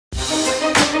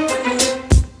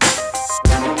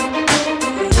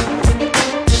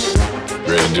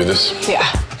do this? Yeah.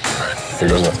 All right, here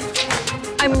goes nothing.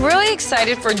 I'm really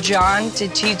excited for John to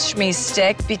teach me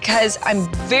stick because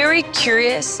I'm very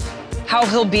curious how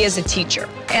he'll be as a teacher.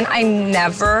 And I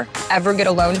never, ever get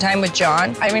alone time with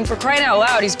John. I mean, for crying out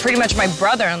loud, he's pretty much my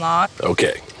brother-in-law.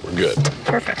 Okay, we're good.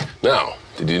 Perfect. Now,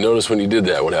 did you notice when you did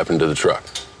that, what happened to the truck?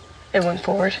 It went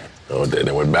forward. Oh, it did.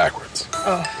 It went backwards.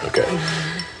 Oh. Okay.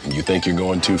 You think you're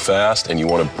going too fast and you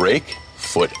want to brake,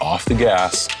 foot off the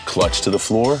gas, clutch to the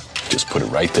floor, just put it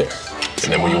right there.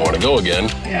 And then when you want to go again,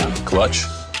 clutch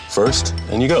first,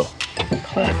 and you go.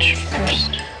 Clutch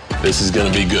first. This is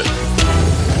going to be good.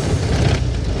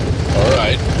 All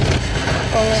right.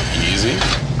 Easy.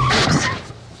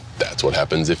 That's what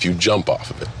happens if you jump off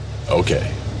of it.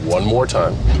 Okay, one more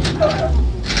time.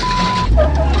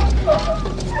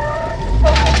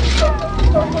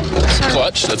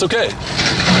 Clutch, that's okay.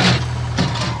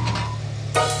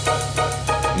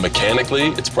 Mechanically,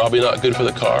 it's probably not good for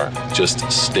the car.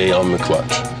 Just stay on the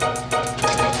clutch.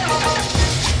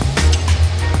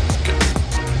 Okay.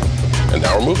 And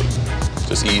now we're moving.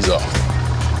 Just ease off.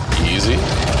 Easy.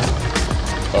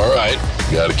 All right,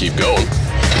 you gotta keep going.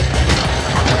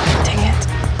 Dang it.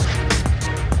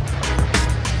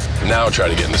 Now try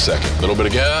to get in the second. A little bit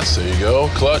of gas, there you go.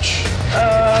 Clutch.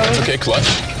 Okay, clutch.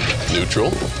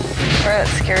 Neutral. That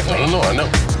scared me. No, I know.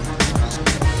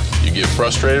 You get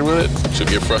frustrated with it, she'll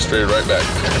get frustrated right back.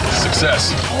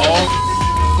 Success.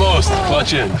 Almost.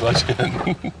 Clutch in, clutch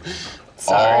in.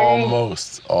 Sorry.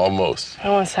 Almost. I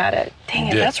almost had it. Dang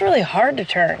it, that's really hard to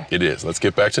turn. It is. Let's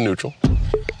get back to neutral.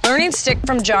 Learning stick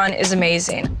from John is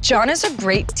amazing. John is a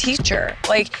great teacher.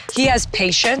 Like, he has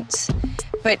patience,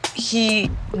 but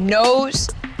he knows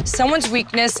someone's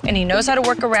weakness, and he knows how to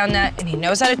work around that, and he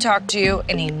knows how to talk to you,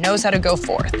 and he knows how to go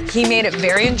forth. He made it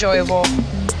very enjoyable.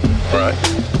 All right.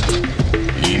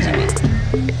 Easy with it.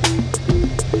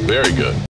 Very good.